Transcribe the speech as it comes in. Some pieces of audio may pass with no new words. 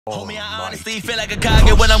Homie, I honestly feel like a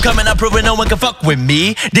Kage when I'm coming up, proving no one can fuck with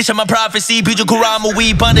me. This is my prophecy, Pichu Kurama,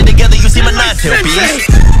 we bonded together, you see my nine-tail beast.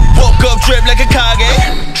 Woke up, drip like a Kage.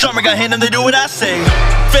 Sharma got hand and they do what I say.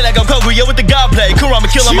 Feel like I'm Kaguya with the god play. Kurama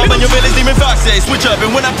kill him, I'm on your village, demon fox say. Switch up, and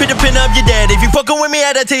when I pin the pin up, you're dead. If you fucking with me,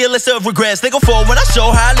 I'd tell you list of regrets. They go forward when I show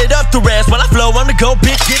how I lit up the rest. When I flow, I'm the go,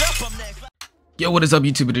 bitch, get up, I'm next. Yo, what is up,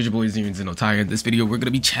 YouTube? It is your boy XenoTy. In this video, we're going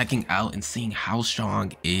to be checking out and seeing how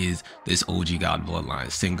strong is this OG God Bloodline.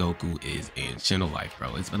 Sengoku is in Shindo life,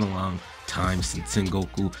 bro. It's been a long time since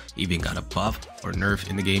Sengoku even got a buff or nerf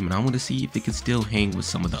in the game, and I want to see if it can still hang with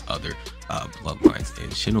some of the other bloodlines in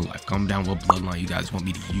Shindo life. Comment down what bloodline you guys want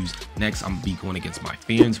me to use next. I'm going to be going against my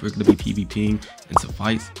fans. We're going to be PvPing in some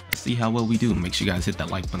fights. Let's see how well we do. Make sure you guys hit that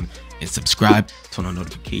like button and subscribe. Turn on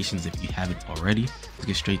notifications if you haven't already. Let's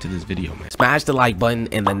get straight to this video, man. Smash the like button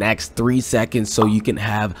in the next 3 seconds so you can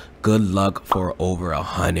have good luck for over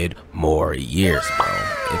 100 more years, bro.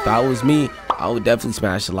 If I was me, I would definitely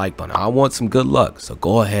smash the like button. I want some good luck, so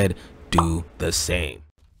go ahead, do the same.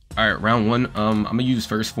 All right, round one. I'm gonna use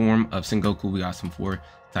first form of Sengoku. We got some 4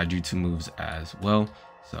 taijutsu moves as well.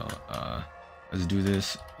 So let's do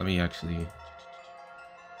this. Let me actually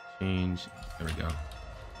change. There we go.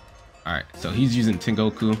 All right, so he's using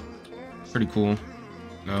Tengoku. Pretty cool.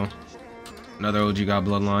 No, another OG God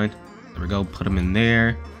bloodline. There we go. Put him in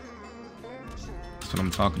there. That's what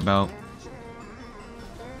I'm talking about.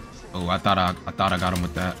 Oh, I thought I got him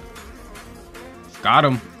with that. Got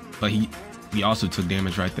him, but he also took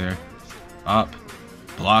damage right there. Up,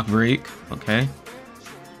 block break. Okay,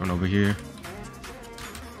 run over here.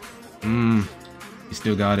 He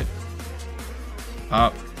still got it.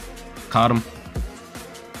 Up, caught him.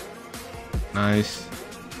 Nice.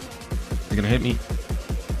 Is he gonna hit me?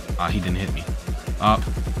 Ah, he didn't hit me. Up.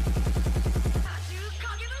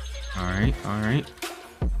 All right.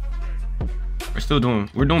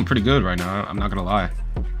 We're doing pretty good right now. I'm not gonna lie.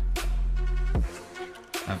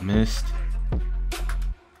 I've missed.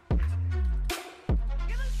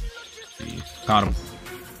 See. Caught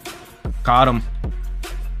him.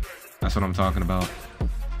 That's what I'm talking about.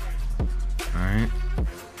 All right.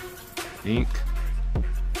 Think.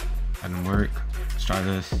 That didn't work. Let's try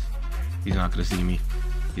this. He's not gonna see me.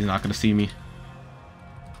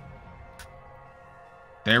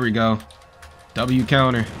 There we go. W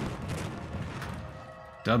counter.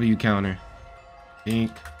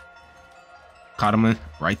 Think. Caught him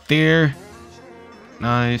right there.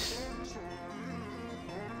 Nice.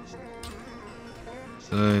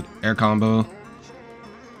 Good. Air combo.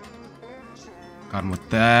 Got him with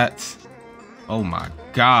that. Oh my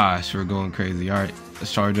gosh, we're going crazy. All right,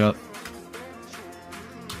 let's charge up.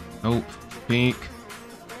 Nope. Pink.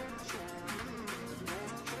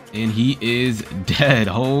 And he is dead.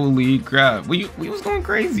 Holy crap. We was going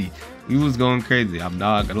crazy. I'm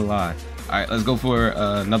not gonna lie. All right, let's go for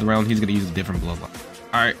another round. He's gonna use a different bloodline.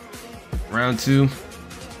 All right, round 2.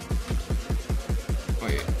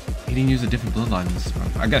 Wait, he didn't use a different bloodline in this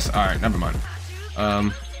round. I guess. All right, never mind.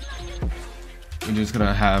 We're just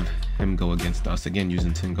gonna have him go against us again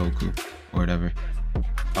using Tengoku or whatever.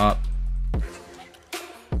 Up.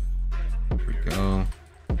 There we go.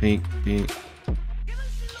 Pink.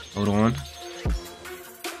 Hold on.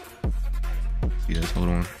 See this? Hold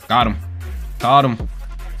on. Got him. Caught him.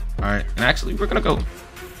 All right. And actually, we're gonna go.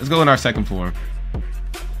 Let's go in our second form.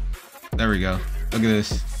 There we go. Look at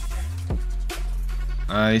this.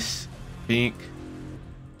 Nice. Pink.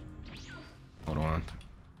 Hold on.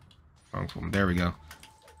 Wrong form. There we go.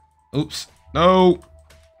 Oops. No.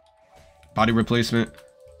 Body replacement.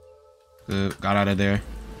 Good. Got out of there.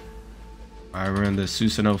 All right. We're in the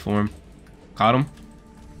XENO form. Caught him.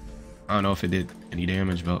 I don't know if it did any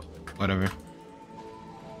damage, but whatever.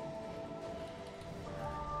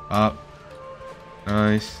 Up.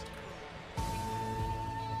 Nice.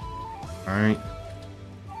 Alright.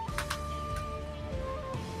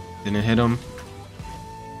 Didn't hit him.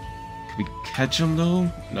 Can we catch him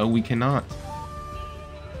though? No, we cannot.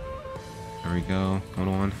 There we go. Hold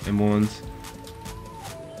on. M1s.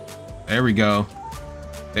 There we go.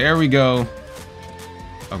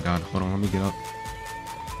 Oh god, hold on, let me get up.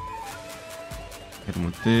 Hit him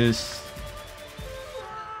with this.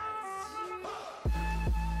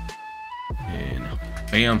 And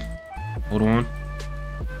bam. Hold on.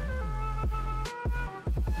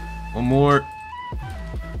 One more.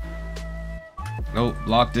 Nope,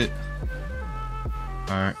 blocked it.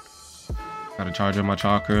 Alright. Gotta charge up my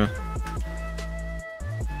chakra.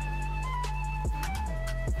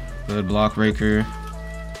 Good block breaker.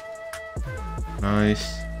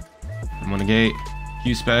 Nice. I'm on the gate.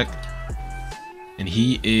 Q-spec. And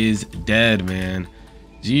he is dead, man.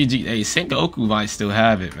 GG. Hey, Sengoku might still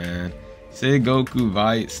have it, man. Sengoku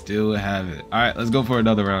might still have it. All right, let's go for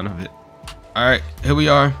another round of it. All right, here we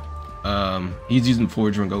are. He's using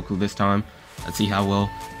Forge Rengoku this time. Let's see how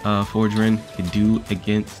well Forge Ren can do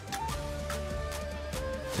against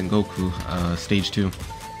Sengoku, stage 2. Ooh,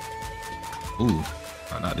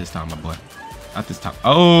 oh, not this time, my boy. Not this time.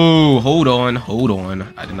 Oh, hold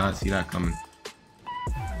on. I did not see that coming.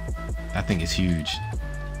 That thing is huge.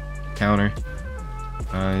 Counter.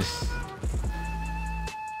 Nice.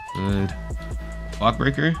 Good. Block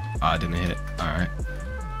breaker. Ah, didn't hit. All right.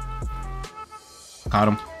 Caught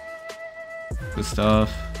him. Good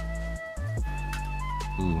stuff.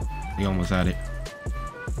 Ooh, he almost had it.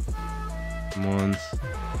 Ones.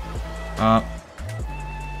 Up.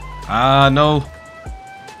 Ah, no.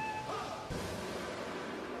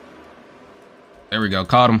 There we go.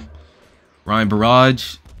 Caught him. Ryan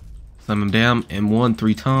Barrage. Slam him down. M1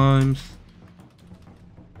 3 times.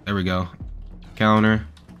 There we go. Counter.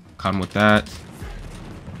 Caught him with that.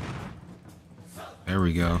 There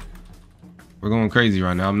we go. We're going crazy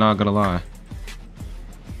right now. I'm not gonna lie.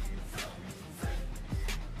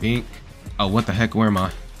 Bink. Oh, what the heck? Where am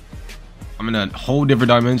I? I'm in a whole different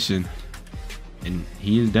dimension. And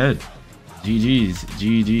he is dead. GG's.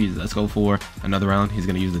 GG's. Let's go for another round. He's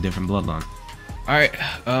gonna use a different bloodline. Alright,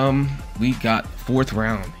 we got 4th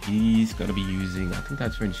round. He's gonna be using, I think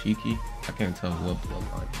that's Renshiki. I can't tell what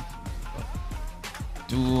bloodline.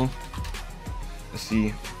 Duel. Let's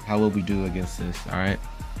see how will we do against this. Alright.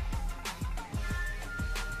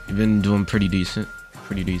 You've been doing pretty decent.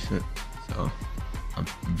 So I'm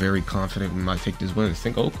very confident we might take this win.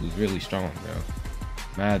 Sengoku's really strong, bro.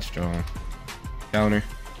 Mad strong. Counter.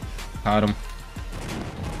 Caught him.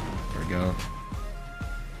 There we go.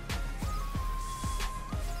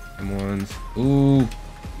 M1s. Ooh.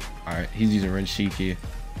 Alright, he's using Renshiki.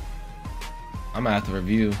 I'm gonna have to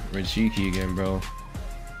review Renshiki again, bro.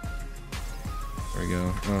 There we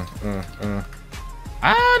go.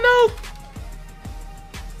 Ah, no!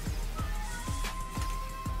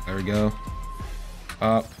 There we go.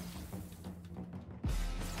 Up.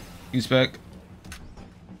 U-spec.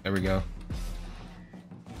 There we go.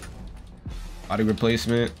 Body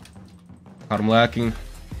replacement. Caught him lacking.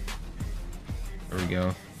 There we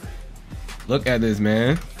go. Look at this,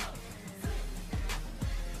 man.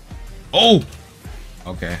 Oh!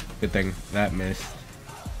 Okay, good thing that missed.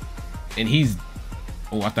 And he's...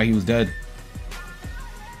 Oh, I thought he was dead.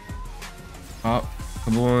 Oh,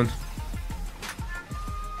 come on.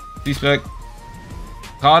 C-spec.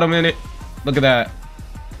 Caught him in it. Look at that.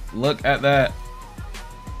 Look at that.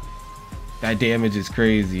 That damage is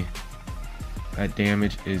crazy. That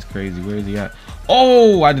damage is crazy. Where is he at?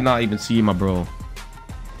 Oh, I did not even see my bro.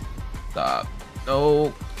 Stop.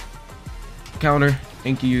 No. Counter.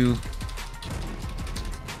 Thank you.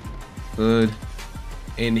 Good.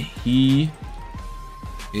 And he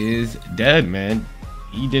is dead, man.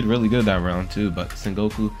 He did really good that round too, but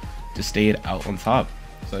Sengoku just stayed out on top.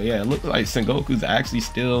 So yeah, it looks like Sengoku's actually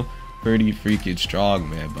still pretty freaking strong,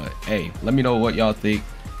 man. But hey, let me know what y'all think.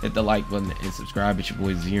 Hit the like button and subscribe. It's your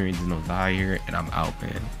boy XenoTy here, and I'm out,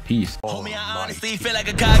 man. Peace. Homie, I honestly feel like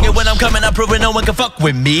a Kage when I'm coming up, proving no one can fuck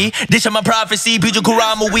with me. This is my prophecy, Bijou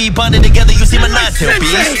Kurama, we bonded together, you see my non-tail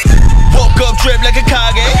beast. Woke up, drip like a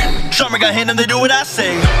Kage. Sharma got hand and they do what I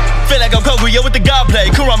say. Feel like I'm Kaguya with the god play.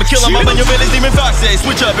 Kurama kill him up on your village, demon fox say.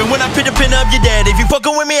 Switch up, and when I pin up, you're dead. If you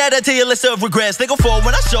fucking with me, I tell you less of regrets. They go forward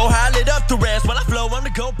when I show how I lit up the rest. When I flow, I'm the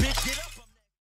go bitch.